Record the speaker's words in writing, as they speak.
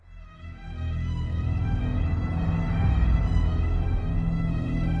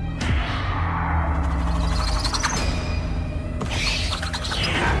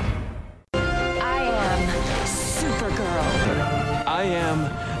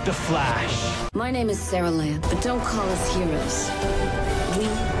The Flash. My name is Sarah Lance, but don't call us heroes. We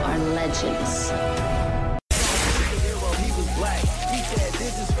are legends. He was black. He said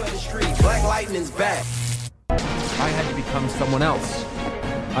this is for the street. Black Lightning's back. I had to become someone else.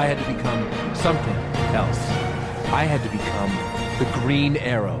 I had to become something else. I had to become the Green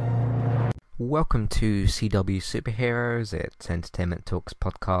Arrow. Welcome to CW Superheroes. It's Entertainment Talks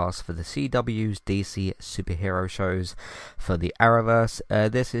podcast for the CW's DC superhero shows for the Arrowverse.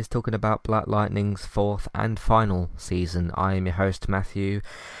 This is talking about Black Lightning's fourth and final season. I am your host, Matthew,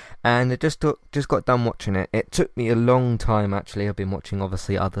 and I just got done watching it. It took me a long time, actually. I've been watching,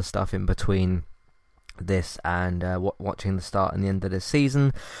 obviously, other stuff in between this and watching the start and the end of this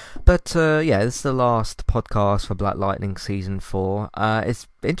season, but this is the last podcast for Black Lightning season 4. It's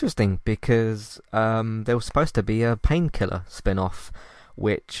interesting because there was supposed to be a Painkiller spin-off,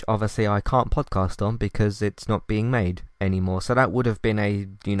 which obviously I can't podcast on because it's not being made anymore. So that would have been a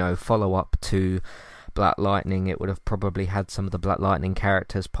follow-up to Black Lightning. It would have probably had some of the Black Lightning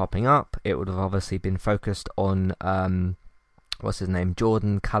characters popping up. It would have obviously been focused on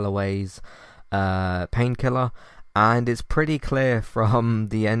Jordan Calloway's Painkiller, and it's pretty clear from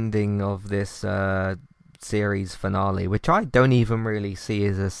the ending of this series finale, which I don't even really see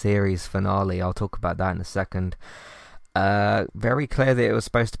as a series finale. I'll talk about that in a second. Very clear that it was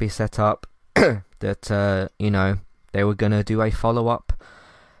supposed to be set up that they were going to do a follow-up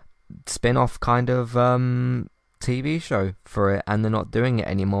spin-off kind of TV show for it, and they're not doing it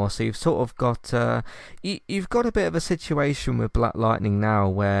anymore. So you've sort of got you've got a bit of a situation with Black Lightning now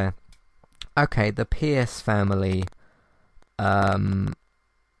where, okay, the Pierce family, were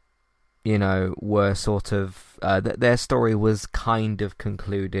sort of, their story was kind of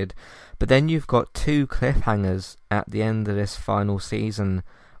concluded, but then you've got two cliffhangers at the end of this final season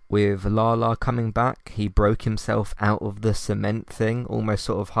with Lala coming back. He broke himself out of the cement thing, almost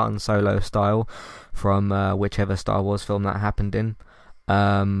sort of Han Solo style, from whichever Star Wars film that happened in.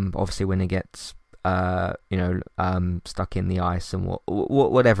 Obviously when he gets stuck in the ice and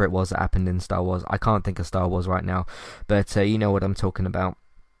whatever it was that happened in Star Wars. I can't think of Star Wars right now, but you know what I'm talking about.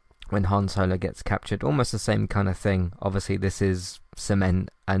 When Han Solo gets captured, almost the same kind of thing. Obviously this is cement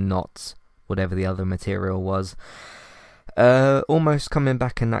and not whatever the other material was. Almost coming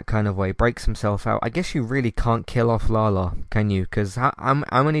back in that kind of way, breaks himself out. I guess you really can't kill off Lala, can you? Because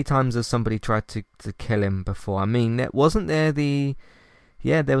how many times has somebody tried to kill him before? I mean, there was the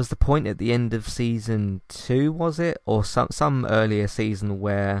point at the end of season 2, was it? Or some earlier season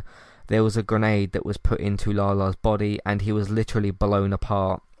where there was a grenade that was put into Lala's body and he was literally blown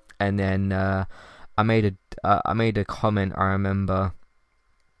apart. And then I made a comment, I remember,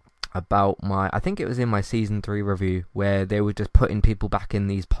 about I think it was in my season 3 review, where they were just putting people back in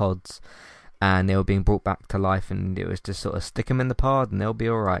these pods and they were being brought back to life, and it was just sort of stick them in the pod and they'll be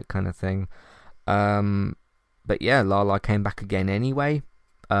alright kind of thing. But yeah, Lala came back again anyway.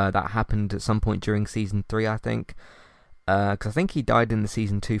 That happened at some point during season 3, I think. Because I think he died in the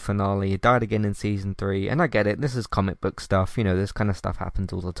season 2 finale. He died again in season 3. And I get it, this is comic book stuff. This kind of stuff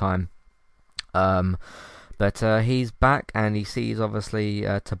happens all the time. But he's back and he sees, obviously,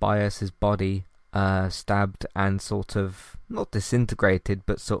 Tobias's body stabbed and sort of, not disintegrated,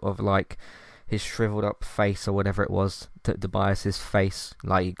 but sort of like his shriveled up face or whatever it was. Tobias's face,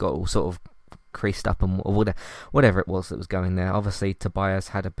 like he got all sort of creased up and whatever it was that was going there. Obviously Tobias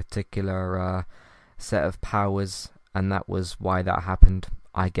had a particular set of powers, and that was why that happened,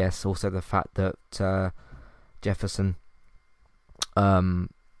 I guess. Also the fact that Jefferson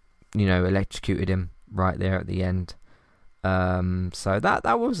electrocuted him right there at the end. So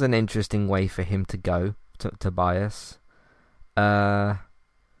that was an interesting way for him to go, to Tobias,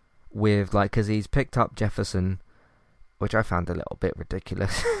 with because he's picked up Jefferson, which I found a little bit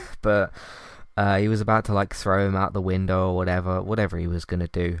ridiculous, but he was about to throw him out the window or whatever he was going to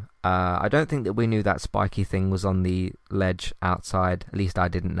do. I don't think that we knew that spiky thing was on the ledge outside. At least I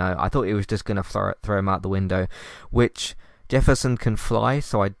didn't know. I thought he was just going to throw him out the window, which Jefferson can fly,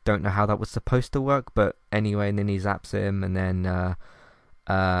 so I don't know how that was supposed to work. But anyway, and then he zaps him and then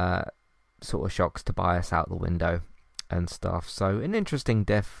sort of shocks Tobias out the window and stuff. So an interesting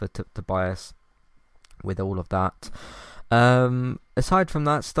death for Tobias with all of that. Aside from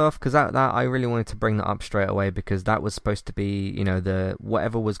that stuff, because that I really wanted to bring that up straight away, because that was supposed to be, the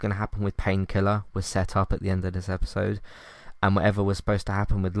whatever was going to happen with Painkiller was set up at the end of this episode, and whatever was supposed to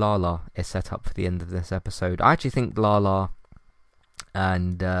happen with Lala is set up for the end of this episode. I actually think Lala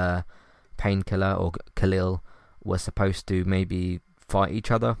and Painkiller or Khalil were supposed to maybe fight each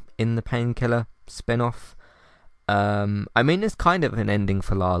other in the Painkiller spin-off. I mean, it's kind of an ending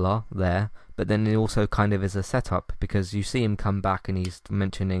for Lala there, but then it also kind of is a setup, because you see him come back and he's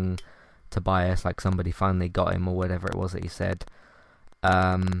mentioning Tobias, like somebody finally got him or whatever it was that he said.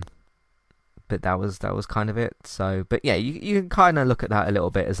 But that was kind of it. So, but yeah, you can kind of look at that a little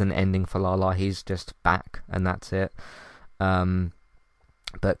bit as an ending for Lala. He's just back, and that's it.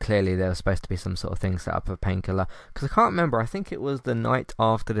 But clearly there was supposed to be some sort of thing set up for Painkiller, because I can't remember, I think it was the night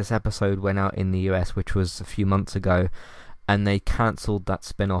after this episode went out in the US, which was a few months ago, and they cancelled that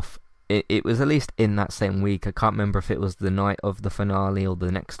spin-off. It was at least in that same week. I can't remember if it was the night of the finale or the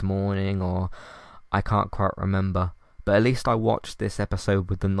next morning, or I can't quite remember, but at least I watched this episode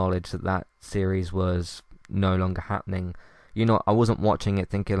with the knowledge that that series was no longer happening. You know, I wasn't watching it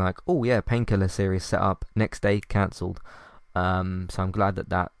thinking like, oh yeah, Painkiller series set up, next day cancelled. So I'm glad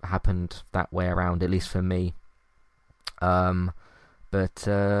that happened that way around, at least for me. But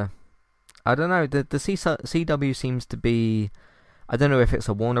I don't know, the CW seems to be, I don't know if it's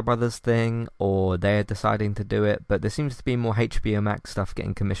a Warner Brothers thing or they're deciding to do it, but there seems to be more HBO Max stuff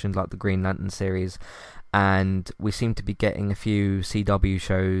getting commissioned, like the Green Lantern series, and we seem to be getting a few CW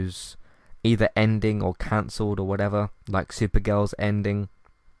shows either ending or cancelled or whatever, like Supergirl's ending,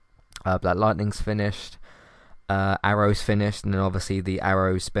 Black Lightning's finished, Arrow's finished, and then obviously the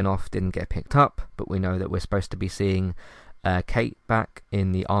Arrow spin-off didn't get picked up, but we know that we're supposed to be seeing Kate back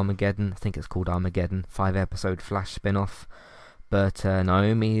in the Armageddon, I think it's called Armageddon, 5-episode Flash spin-off. But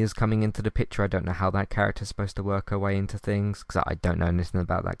Naomi is coming into the picture. I don't know how that character's supposed to work her way into things, because I don't know anything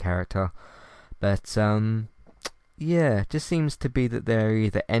about that character. But yeah, just seems to be that they're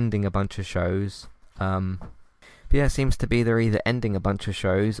either ending a bunch of shows. It seems to be they're either ending a bunch of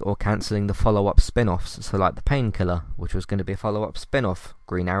shows or cancelling the follow-up spin-offs. So like the Painkiller, which was going to be a follow-up spin-off.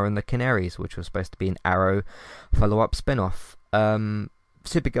 Green Arrow and the Canaries, which was supposed to be an Arrow follow-up spin-off.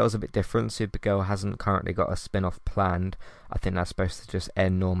 Supergirl's a bit different. Supergirl hasn't currently got a spin-off planned. I think that's supposed to just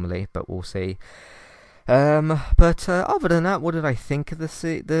end normally, but we'll see. But other than that, what did I think of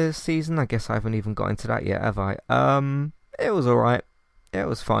the season? I guess I haven't even got into that yet, have I? It was alright. It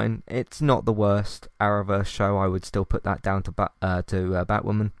was fine. It's not the worst Arrowverse show. I would still put that down to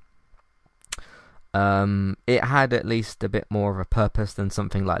Batwoman. It had at least a bit more of a purpose than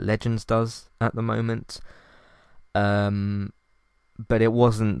something like Legends does at the moment. But it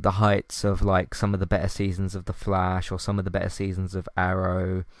wasn't the heights of like some of the better seasons of The Flash or some of the better seasons of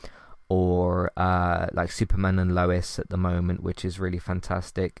Arrow, or like Superman and Lois at the moment, which is really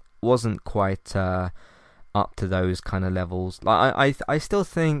fantastic. Wasn't quite up to those kind of levels. Like I still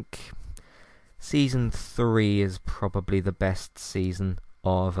think season 3 is probably the best season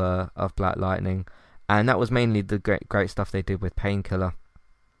of Black Lightning, and that was mainly the great stuff they did with Painkiller,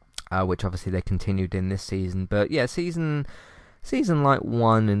 which obviously they continued in this season. But yeah, season like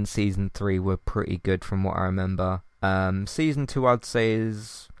 1 and season 3 were pretty good from what I remember. Season 2 I'd say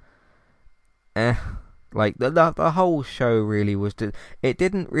is like the whole show really was just, it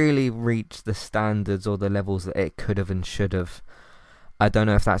didn't really reach the standards or the levels that it could have and should have. I don't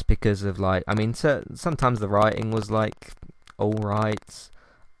know if that's because of like, I mean, sometimes the writing was like alright.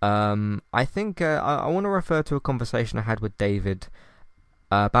 I think I want to refer to a conversation I had with David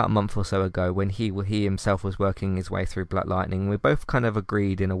about a month or so ago, when he himself was working his way through Black Lightning. We both kind of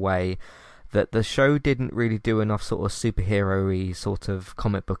agreed in a way that the show didn't really do enough sort of superhero-y, sort of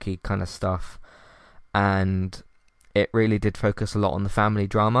comic booky kind of stuff, and it really did focus a lot on the family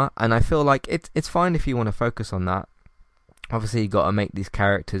drama. And I feel like it's fine if you want to focus on that. Obviously you got to make these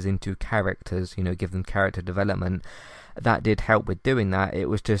characters into characters, you know, give them character development. That did help with doing that. It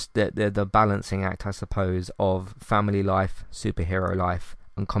was just the balancing act, I suppose, of family life, superhero life,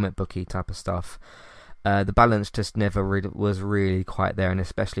 and comic booky type of stuff. The balance just never was really quite there, and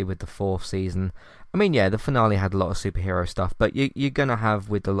especially with the 4th season. I mean, yeah, the finale had a lot of superhero stuff, but you're gonna have,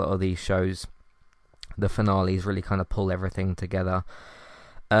 with a lot of these shows, the finales really kind of pull everything together.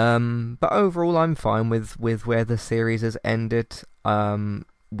 But overall, I'm fine with where the series has ended.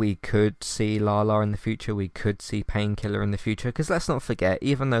 We could see Lala in the future, we could see Painkiller in the future, because let's not forget,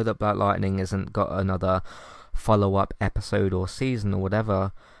 even though that Black Lightning hasn't got another follow-up episode or season or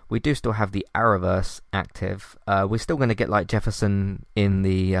whatever, we do still have the Arrowverse active. We're still going to get like Jefferson in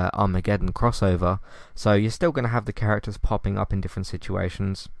the Armageddon crossover, so you're still going to have the characters popping up in different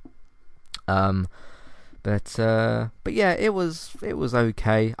situations. But yeah, it was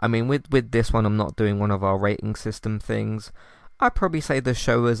okay. I mean, with this one, I'm not doing one of our rating system things. I'd probably say the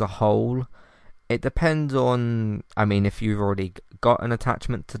show as a whole, it depends on, I mean, if you've already got an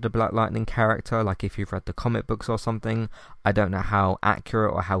attachment to the Black Lightning character, like if you've read the comic books or something. I don't know how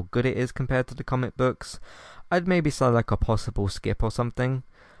accurate or how good it is compared to the comic books. I'd maybe say like a possible skip or something.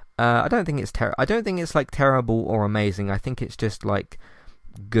 I don't think it's I don't think it's like terrible or amazing. I think it's just like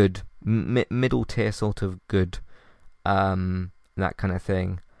good, middle tier sort of good, that kind of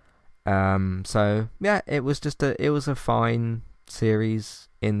thing. So yeah, it was a fine series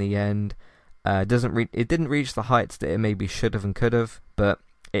in the end. It didn't reach the heights that it maybe should have and could have, but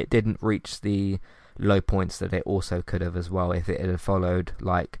it didn't reach the low points that it also could have as well if it had followed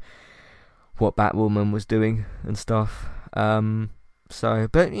like what Batwoman was doing and stuff. So,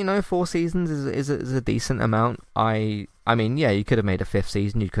 but 4 seasons is a decent amount. I mean, yeah, you could have made a 5th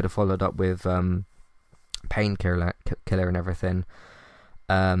season. You could have followed up with Painkiller and everything.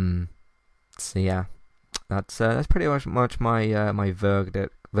 So yeah, that's pretty much my my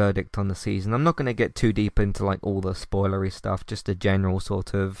verdict on the season. I'm not going to get too deep into like all the spoilery stuff. Just a general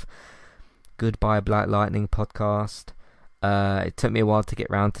sort of goodbye Black Lightning podcast. It took me a while to get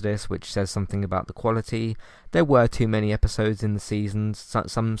round to this, which says something about the quality. There were too many episodes in the seasons.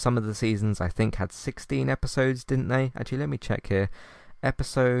 Some of the seasons I think had 16 episodes, didn't they? Actually, let me check here.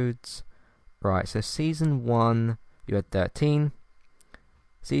 Episodes. Right, so season 1 you had 13.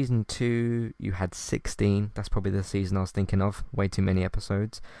 Season 2 you had 16. That's probably the season I was thinking of. Way too many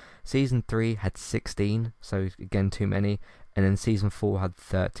episodes. Season 3 had 16, so again too many. And then season 4 had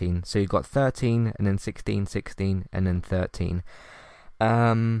 13. So you've got 13, and then 16, 16, and then 13.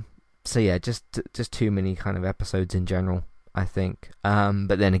 So yeah, just too many kind of episodes in general, I think.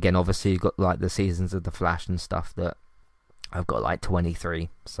 But then again, obviously you've got like the seasons of The Flash and stuff that I've got like 23.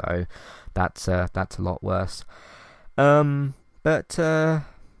 So that's a lot worse. But yeah,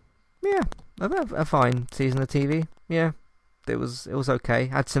 a fine season of TV. Yeah, it was okay.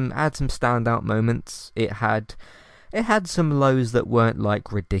 Had some standout moments. It had some lows that weren't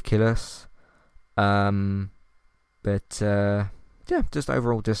like ridiculous. But yeah, just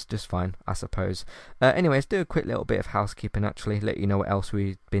overall just fine, I suppose. Anyways, do a quick little bit of housekeeping actually, let you know what else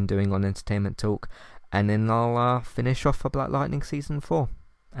we've been doing on Entertainment Talk, and then I'll finish off for Black Lightning Season 4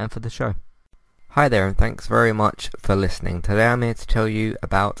 and for the show. Hi there, and thanks very much for listening. Today I'm here to tell you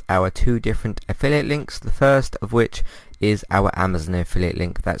about our 2 different affiliate links, the first of which is our Amazon affiliate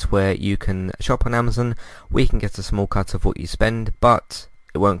link. That's where you can shop on Amazon. We can get a small cut of what you spend, but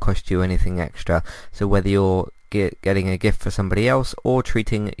it won't cost you anything extra. So whether you're getting a gift for somebody else or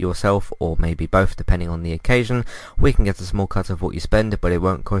treating yourself, or maybe both depending on the occasion, we can get a small cut of what you spend, but it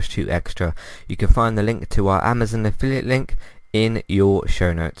won't cost you extra. You can find the link to our Amazon affiliate link in your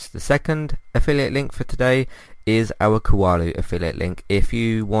show notes. The second affiliate link for today is our Kualu affiliate link. If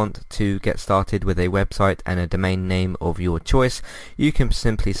you want to get started with a website and a domain name of your choice, you can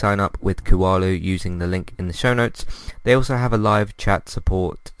simply sign up with Kualu using the link in the show notes. They also have a live chat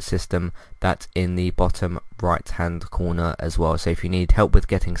support system that's in the bottom right hand corner as well. So if you need help with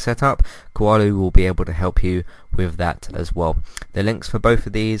getting set up, Kualu will be able to help you with that as well. The links for both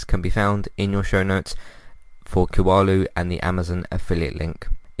of these can be found in your show notes for Kualu and the Amazon affiliate link.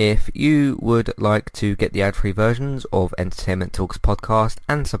 If you would like to get the ad-free versions of Entertainment Talks podcast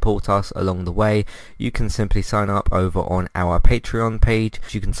and support us along the way, you can simply sign up over on our Patreon page.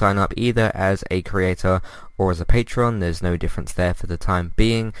 You can sign up either as a creator or as a patron. There's no difference there for the time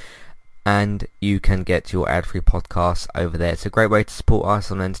being. And you can get your ad-free podcasts over there. It's a great way to support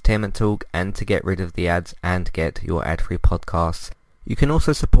us on Entertainment Talk and to get rid of the ads and get your ad-free podcasts. You can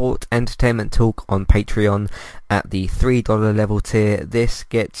also support Entertainment Talk on Patreon at the $3 level tier. This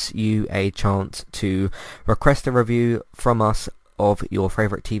gets you a chance to request a review from us of your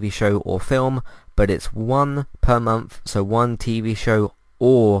favourite TV show or film, but it's 1 per month, so 1 TV show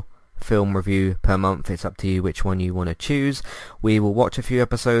or film review per month. It's up to you which one you want to choose. We will watch a few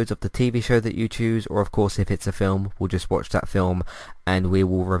episodes of the TV show that you choose, or of course if it's a film, we'll just watch that film and we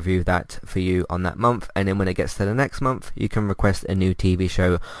will review that for you on that month. And then when it gets to the next month, you can request a new TV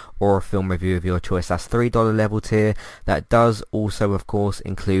show or a film review of your choice. That's $3 level tier. That does also of course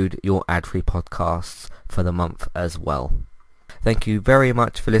include your ad-free podcasts for the month as well. Thank you very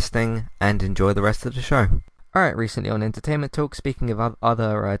much for listening and enjoy the rest of the show. Alright, recently on Entertainment Talk, speaking of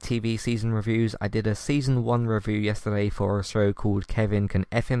other TV season reviews, I did a season 1 review yesterday for a show called Kevin Can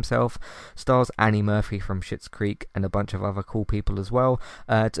F Himself. Stars Annie Murphy from Schitt's Creek and a bunch of other cool people as well.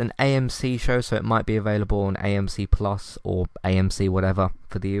 It's an AMC show, so it might be available on AMC Plus or AMC whatever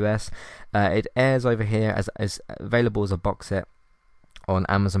for the US. It airs over here as available as a box set on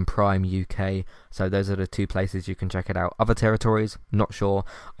Amazon Prime UK, so those are the 2 places you can check it out. Other territories, not sure.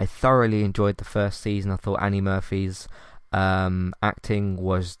 I thoroughly enjoyed the first season. I thought Annie Murphy's acting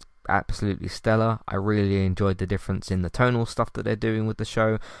was absolutely stellar. I really enjoyed the difference in the tonal stuff that they're doing with the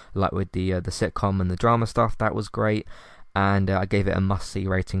show, like with the sitcom and the drama stuff. That was great. and I gave it a must-see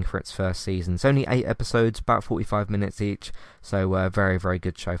rating for its first season. It's only 8 episodes, about 45 minutes each, so very, very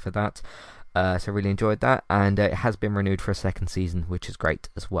good show for that. So really enjoyed that, and it has been renewed for a second season, which is great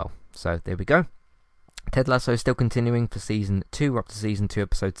as well. So there we go. Ted Lasso is still continuing for season 2. We're up to season 2,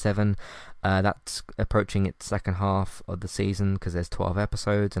 episode 7. That's approaching its second half of the season because there's 12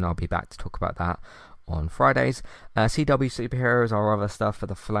 episodes, and I'll be back to talk about that on Fridays. CW Superheroes, our other stuff for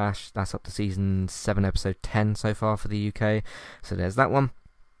The Flash, that's up to season 7, episode 10 so far for the UK. So there's that one.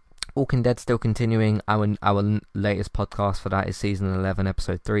 Walking Dead still continuing. Our latest podcast for that is season 11,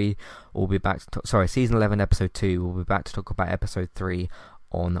 episode 3. We'll be back to season 11, episode 2. We'll be back to talk about episode 3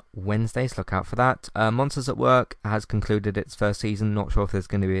 on Wednesdays. Look out for that. Monsters at Work has concluded its first season. Not sure if there's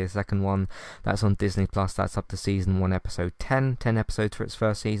going to be a second one. That's on Disney Plus. That's up to season 1, episode 10. 10 episodes for its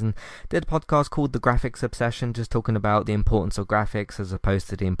first season. Did a podcast called The Graphics Obsession, just talking about the importance of graphics as opposed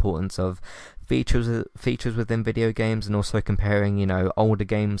to the importance of features within video games, and also comparing, older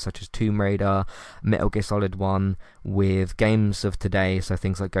games such as Tomb Raider, Metal Gear Solid 1 with games of today, so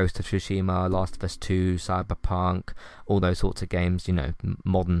things like Ghost of Tsushima, Last of Us 2, Cyberpunk, all those sorts of games,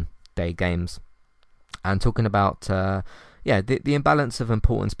 modern day games, and talking about the imbalance of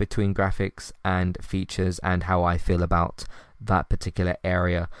importance between graphics and features, and how I feel about that particular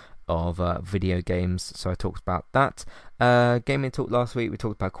area of video games. So I talked about that. Gaming talk last week, we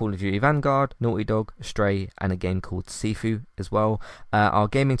talked about Call of Duty Vanguard, Naughty Dog, Stray, and a game called Sifu as well. Our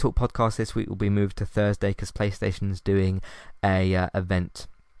Gaming Talk podcast this week will be moved to Thursday because PlayStation is doing a event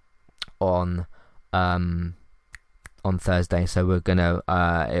on Thursday, so we're gonna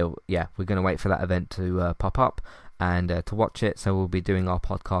wait for that event to pop up and to watch it. So we'll be doing our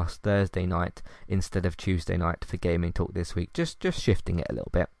podcast Thursday night instead of Tuesday night for Gaming Talk this week, just shifting it a little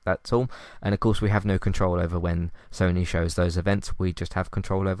bit, that's all. And of course we have no control over when Sony shows those events, we just have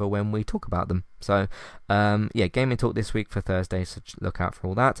control over when we talk about them. So Gaming Talk this week for Thursday, so look out for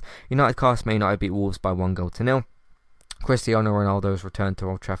all that. United cast Man United beat Wolves by 1-0. Cristiano Ronaldo's returned to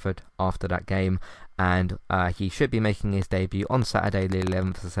Old Trafford after that game, and he should be making his debut on Saturday the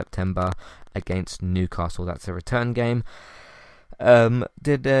 11th of September against Newcastle. That's a return game.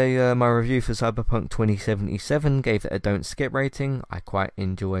 Did my review for Cyberpunk 2077, gave it a don't skip rating. I quite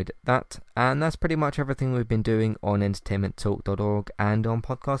enjoyed that, and that's pretty much everything we've been doing on entertainmenttalk.org and on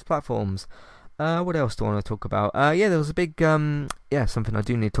podcast platforms. What else do I want to talk about? There was a big something I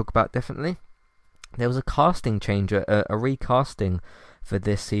do need to talk about, definitely. There was a casting change, a recasting for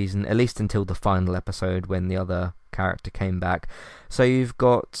this season, at least until the final episode when the other character came back. So you've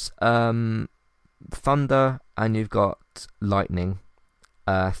got Thunder and you've got Lightning.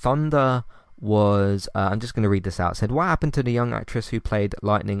 Thunder was, I'm just going to read this out. It said, what happened to the young actress who played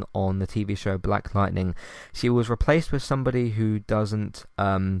Lightning on the TV show Black Lightning? She was replaced with somebody who doesn't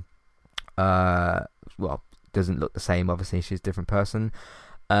look the same. Obviously, she's a different person.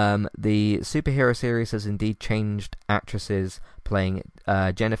 The superhero series has indeed changed actresses playing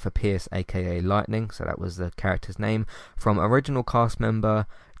Jennifer Pierce, aka Lightning, so that was the character's name, from original cast member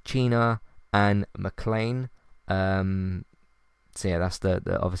Chyna Ann McClain. That's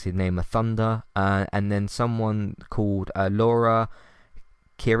the obviously the name of Thunder, and then someone called Laura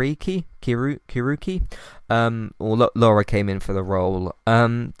Kiruki, Laura came in for the role.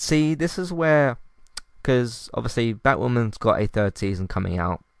 This is where, because obviously Batwoman's got a third season coming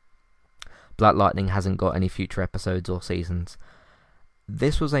out. Black Lightning hasn't got any future episodes or seasons.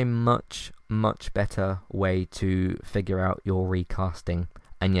 This was a much, much better way to figure out your recasting.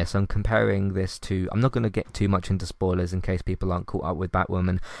 And yes, I'm comparing this to... I'm not going to get too much into spoilers in case people aren't caught up with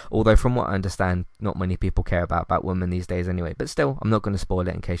Batwoman. Although from what I understand, not many people care about Batwoman these days anyway. But still, I'm not going to spoil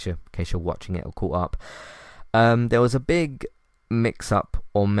it in case you're watching it or caught up. There was a big mix-up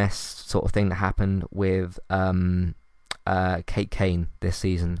or mess sort of thing that happened with Kate Kane this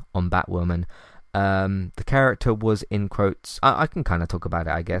season on Batwoman. The character was, in quotes... I can kind of talk about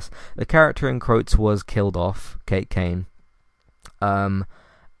it, I guess. The character, in quotes, was killed off, Kate Kane. And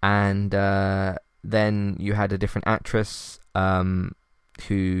then you had a different actress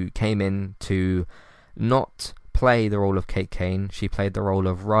who came in to not play the role of Kate Kane. She played the role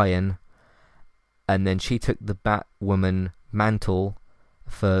of Ryan, and then she took the Batwoman mantle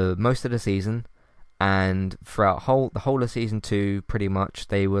for most of the season, and throughout the whole of season 2, pretty much,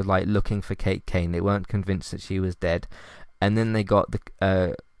 they were like looking for Kate Kane. They weren't convinced that she was dead, and then they got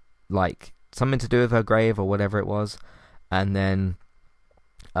the something to do with her grave or whatever it was, and then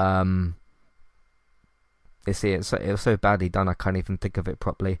it was so badly done I can't even think of it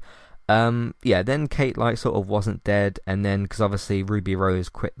properly. Then Kate sort of wasn't dead, and then because obviously Ruby Rose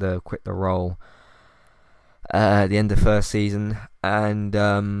quit the role at the end of first season, and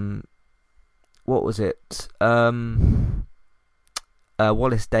what was it?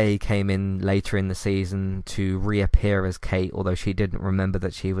 Wallace Day came in later in the season to reappear as Kate, although she didn't remember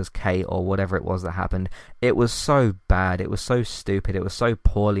that she was Kate or whatever it was that happened. It was so bad. It was so stupid. It was so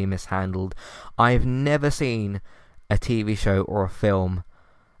poorly mishandled. I've never seen a TV show or a film,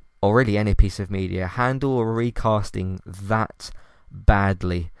 or really any piece of media, handle a recasting that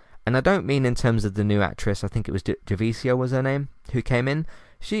badly. And I don't mean in terms of the new actress. I think it was Javicia was her name, who came in.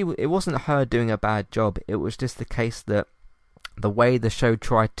 It wasn't her doing a bad job. It was just the case that the way the show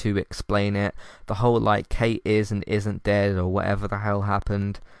tried to explain it, the whole like Kate is and isn't dead or whatever the hell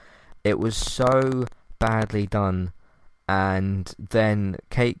happened, it was so badly done. And then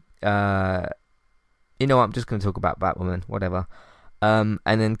Kate, I'm just going to talk about Batwoman, whatever. And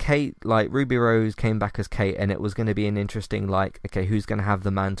then Kate, like Ruby Rose came back as Kate, and it was going to be an interesting, like, okay, who's going to have the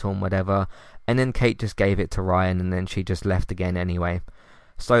mantle and whatever. And then Kate just gave it to Ryan, and then she just left again anyway.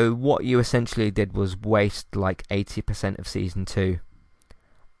 So what you essentially did was waste like 80% of season 2,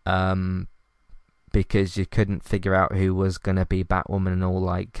 because you couldn't figure out who was going to be Batwoman and all,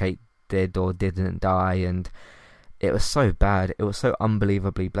 like Kate did or didn't die, and it was so bad. It was so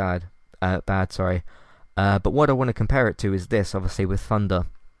unbelievably bad. But what I want to compare it to is this, obviously, with Thunder.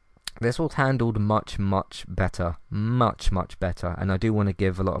 This was handled much, much better. Much, much better. And I do want to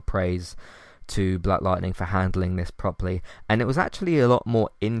give a lot of praise to Black Lightning for handling this properly. And it was actually a lot more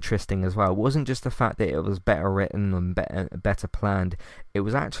interesting as well. It wasn't just the fact that it was better written and better planned. It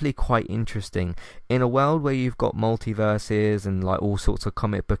was actually quite interesting. In a world where you've got multiverses and like all sorts of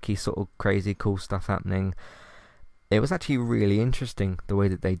comic booky sort of crazy cool stuff happening, it was actually really interesting the way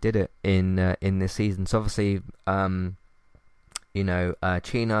that they did it in this season. So obviously, Chyna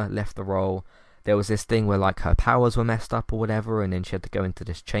left the role. There was this thing where like her powers were messed up or whatever, and then she had to go into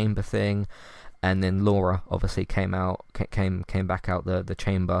this chamber thing. And then Laura obviously came back out the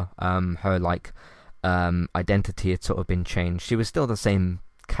chamber. Her like identity had sort of been changed. She was still the same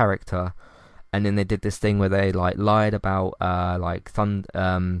character, and then they did this thing where they like lied about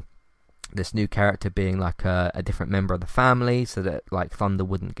this new character being like a different member of the family, so that like Thunder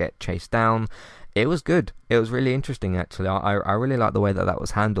wouldn't get chased down. It was good. It was really interesting, actually. I really like the way that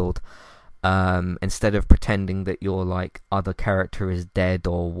was handled. Instead of pretending that your like other character is dead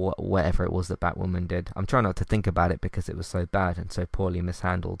or whatever it was that Batwoman did. I'm trying not to think about it because it was so bad and so poorly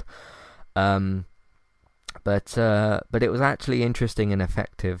mishandled. But it was actually interesting and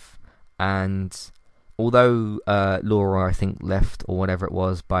effective. And although Laura, I think, left or whatever it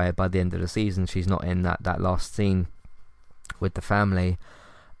was by the end of the season, she's not in that last scene with the family.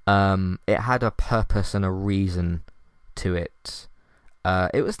 It had a purpose and a reason to it.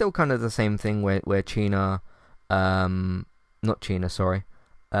 It was still kind of the same thing where Chyna, Chyna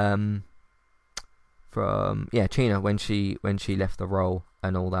when she left the role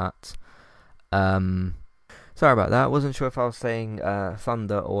and all that. Sorry about that. I wasn't sure if I was saying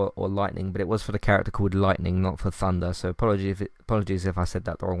Thunder or Lightning, but it was for the character called Lightning, not for Thunder. So apologies if I said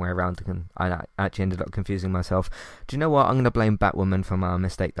that the wrong way around. I actually ended up confusing myself. Do you know what? I'm going to blame Batwoman for my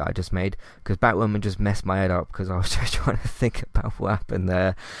mistake that I just made, because Batwoman just messed my head up because I was just trying to think about what happened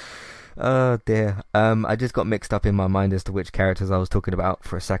there. Oh dear. I just got mixed up in my mind as to which characters I was talking about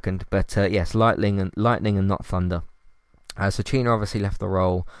for a second. But yes, Lightning and not Thunder. So Chyna obviously left the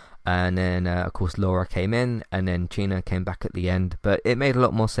role. And then, of course, Laura came in, and then Chyna came back at the end. But it made a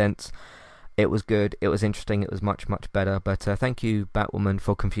lot more sense. It was good. It was interesting. It was much, much better. But thank you, Batwoman,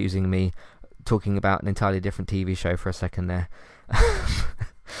 for confusing me, talking about an entirely different TV show for a second there.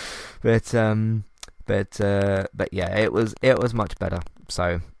 But yeah, it was much better.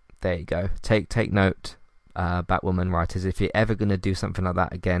 So there you go. Take note, Batwoman writers. If you're ever gonna do something like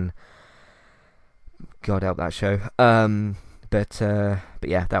that again, God help that show. But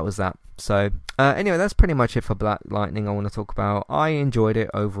yeah, that was that. So anyway, that's pretty much it for Black Lightning. I want to talk about. I enjoyed it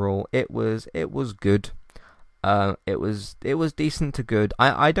overall. It was good. It was decent to good.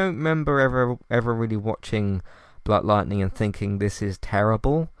 I don't remember ever really watching Black Lightning and thinking this is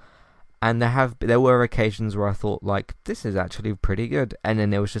terrible. And there were occasions where I thought like this is actually pretty good, and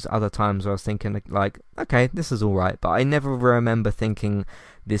then there was just other times where I was thinking like, okay, this is all right. But I never remember thinking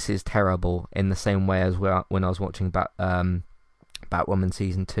this is terrible in the same way as when I was watching Batwoman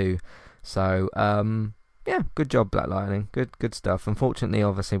season 2. So yeah, good job, Black Lightning. Good stuff. Unfortunately,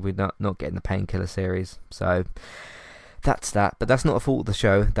 obviously, we're not getting the Painkiller series, so that's that. But that's not a fault of the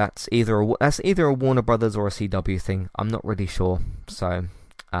show. That's either a Warner Brothers or a CW thing. I'm not really sure. So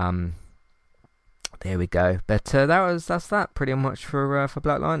there we go. But that's that pretty much for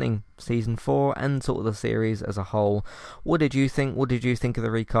Black Lightning season 4 and sort of the series as a whole. What did you think? What did you think of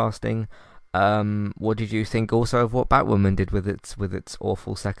the recasting? What did you think also of what Batwoman did with its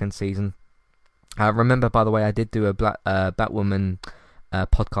awful second season? Remember, by the way, I did do a Batwoman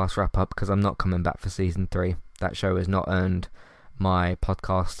podcast wrap up because I'm not coming back for season 3. That show has not earned my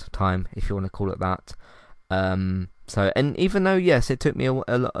podcast time, if you want to call it that. So, and even though yes, it took me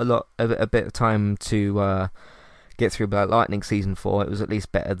a bit of time to get through Black Lightning season 4, it was at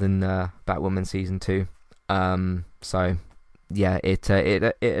least better than Batwoman season 2. So yeah, it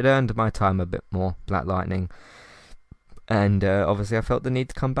earned my time a bit more, Black Lightning. And obviously I felt the need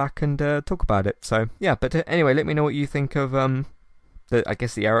to come back and talk about it. So yeah, but anyway, let me know what you think of the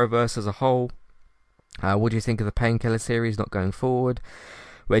Arrowverse as a whole. What do you think of the Painkiller series not going forward?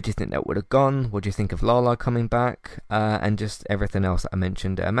 Where do you think that would have gone? What do you think of Lala coming back? And just everything else that I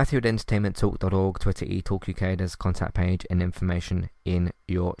mentioned. Matthew at entertainmenttalk.org, Twitter eTalkUK, there's a contact page and information in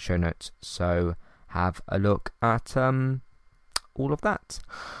your show notes. So have a look at all of that.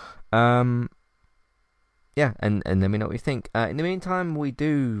 Yeah, and let me know what you think. In the meantime, we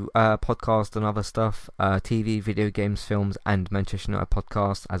do podcast and other stuff, TV, video games, films, and Manchester United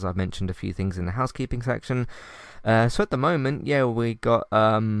podcast, as I've mentioned a few things in the housekeeping section. So at the moment, yeah, we got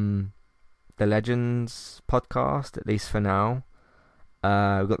the Legends podcast, at least for now.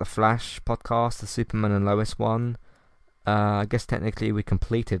 We've got the Flash podcast, the Superman and Lois one. I guess technically we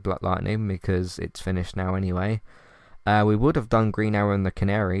completed Black Lightning because it's finished now anyway. We would have done Green Arrow and the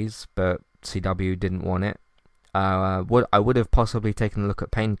Canaries, but CW didn't want it. I would have possibly taken a look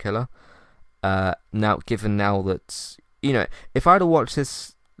at Painkiller. Given that, you know, if I'd have watched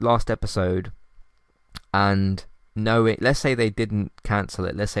this last episode and let's say they didn't cancel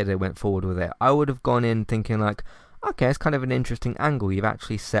it, let's say they went forward with it, I would have gone in thinking like, okay, it's kind of an interesting angle. You've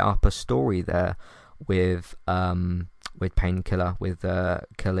actually set up a story there with Painkiller, with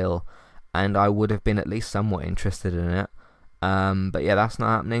Khalil, and I would have been at least somewhat interested in it. But yeah, that's not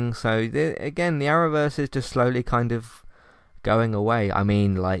happening. So again, the Arrowverse is just slowly kind of going away. I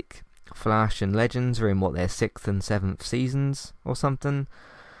mean, like Flash and Legends are in their 6th and 7th seasons or something.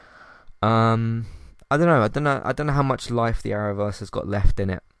 I don't know how much life the Arrowverse has got left in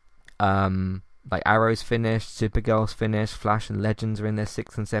it. Like Arrow's finished, Supergirl's finished, Flash and Legends are in their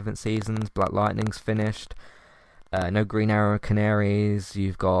 6th and 7th seasons, Black Lightning's finished. No Green Arrow, Canaries.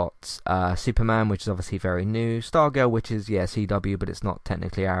 You've got Superman, which is obviously very new. Stargirl, which is CW, but it's not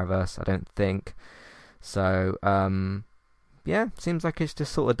technically Arrowverse, I don't think. So yeah, seems like it's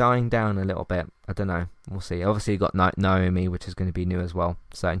just sort of dying down a little bit. I don't know. We'll see. Obviously, you got Naomi, which is going to be new as well.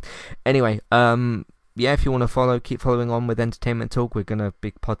 So anyway, yeah, if you want to keep following on with Entertainment Talk, we're going to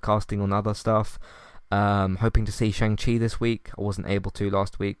be podcasting on other stuff. Hoping to see Shang-Chi this week. I wasn't able to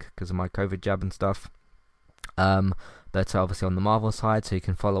last week because of my COVID jab and stuff. But obviously on the Marvel side, so you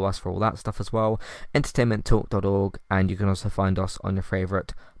can follow us for all that stuff as well. Entertainmenttalk.org, and you can also find us on your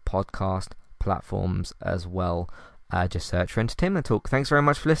favourite podcast platforms as well. Just search for Entertainment Talk. Thanks very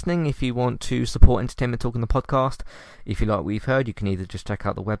much for listening. If you want to support Entertainment Talk in the podcast, if you like what we've heard, you can either just check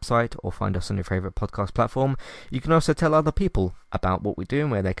out the website or find us on your favourite podcast platform. You can also tell other people about what we do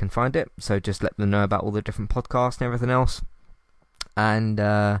and where they can find it. So just let them know about all the different podcasts and everything else. And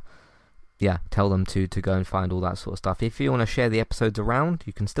yeah, tell them to go and find all that sort of stuff. If you want to share the episodes around,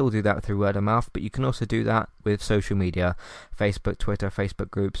 you can still do that through word of mouth, but you can also do that with social media, Facebook, Twitter, Facebook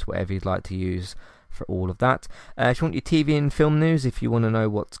groups, whatever you'd like to use for all of that. If you want your TV and film news, if you want to know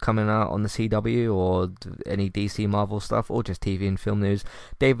what's coming out on the CW or any DC Marvel stuff, or just TV and film news,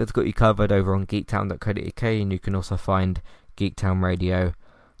 David's got you covered over on geektown.co.uk, and you can also find Geektown Radio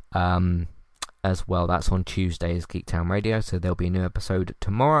as well. That's on Tuesdays, Geektown Radio, so there'll be a new episode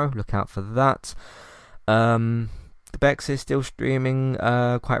tomorrow. Look out for that. The Bex is still streaming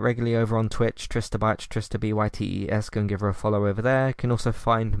quite regularly over on Twitch. Trista Bytes, Trista BYTES. Go and give her a follow over there. You can also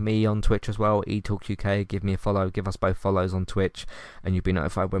find me on Twitch as well, eTalkUK. Give me a follow. Give us both follows on Twitch, and you'll be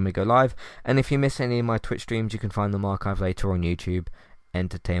notified when we go live. And if you miss any of my Twitch streams, you can find them archived later on YouTube.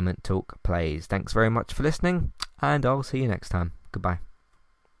 Entertainment Talk Plays. Thanks very much for listening, and I'll see you next time. Goodbye.